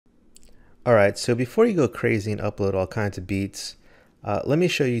All right, so before you go crazy and upload all kinds of beats, let me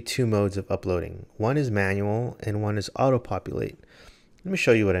show you two modes of uploading. One is manual and one is auto-populate. Let me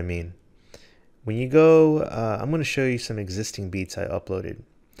show you what I mean. When you go, I'm going to show you some existing beats I uploaded.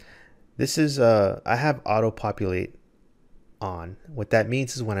 This is, I have auto-populate on. What that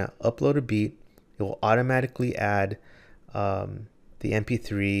means is when I upload a beat, it will automatically add the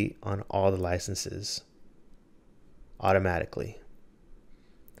MP3 on all the licenses automatically.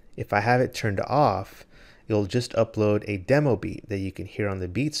 If I have it turned off, you'll just upload a demo beat that you can hear on the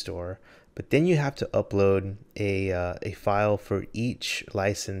beat store, but then you have to upload a file for each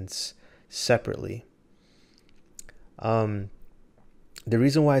license separately. The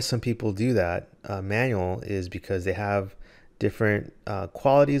reason why some people do that manual is because they have different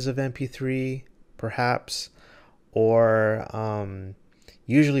qualities of MP3, perhaps, or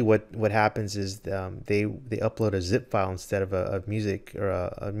usually what happens is they upload a zip file instead of a music or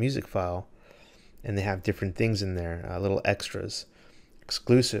a music file, and they have different things in there, little extras,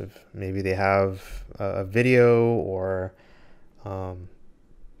 exclusive. Maybe they have a video or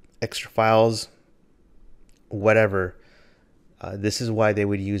extra files, whatever. This is why they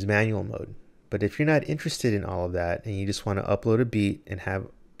would use manual mode. But if you're not interested in all of that and you just want to upload a beat and have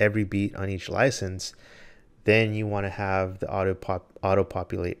every beat on each license, then you want to have the auto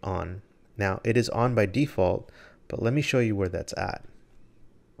populate on. Now it is on by default, but let me show you where that's at.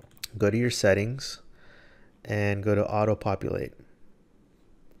 Go to your settings and go to auto populate.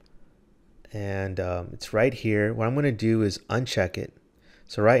 And it's right here. What I'm going to do is uncheck it.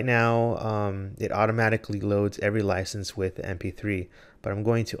 So right now it automatically loads every license with the MP3, but I'm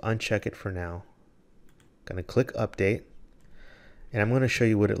going to uncheck it for now. I'm going to click update, and I'm going to show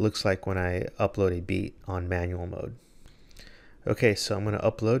you what it looks like when I upload a beat on manual mode. Okay, so I'm going to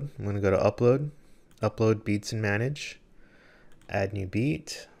upload. I'm going to go to upload, upload beats and manage, add new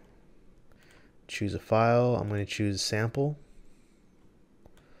beat, choose a file. I'm going to choose sample,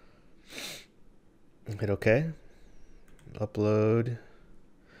 hit OK, upload.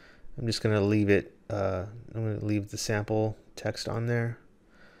 I'm just going to leave it, I'm going to leave the sample text on there,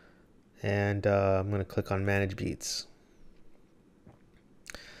 and I'm going to click on manage beats.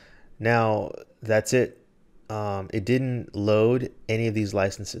 Now that's it. It didn't load any of these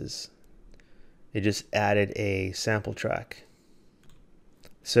licenses. It just added a sample track.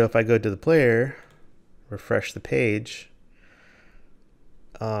 So if I go to the player, refresh the page,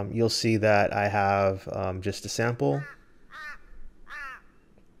 you'll see that I have just a sample,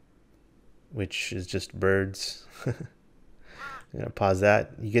 which is just birds. I'm gonna pause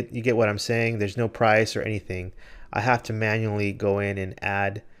that. You get what I'm saying. There's no price or anything. I have to manually go in and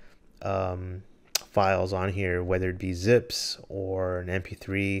add files on here, whether it be zips or an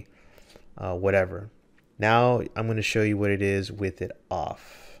MP3, whatever. Now I'm going to show you what it is with it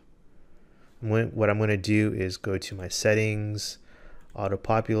off. What I'm going to do is go to my settings, auto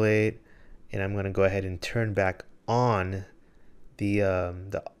populate, and I'm going to go ahead and turn back on the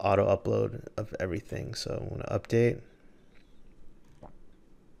auto upload of everything. So I'm going to update.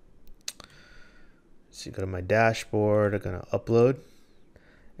 So you go to my dashboard, I'm going to upload,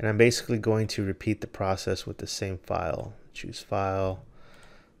 and I'm basically going to repeat the process with the same file. Choose file,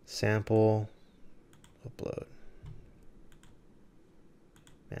 sample, upload,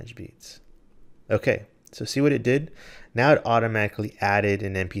 manage beats. Okay, so see what it did? Now it automatically added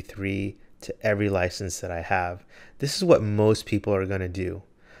an MP3 to every license that I have. This is what most people are going to do,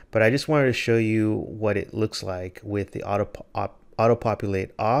 but I just wanted to show you what it looks like with the auto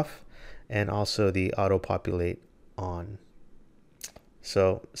populate off and also the auto populate on.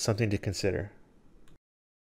 So something to consider.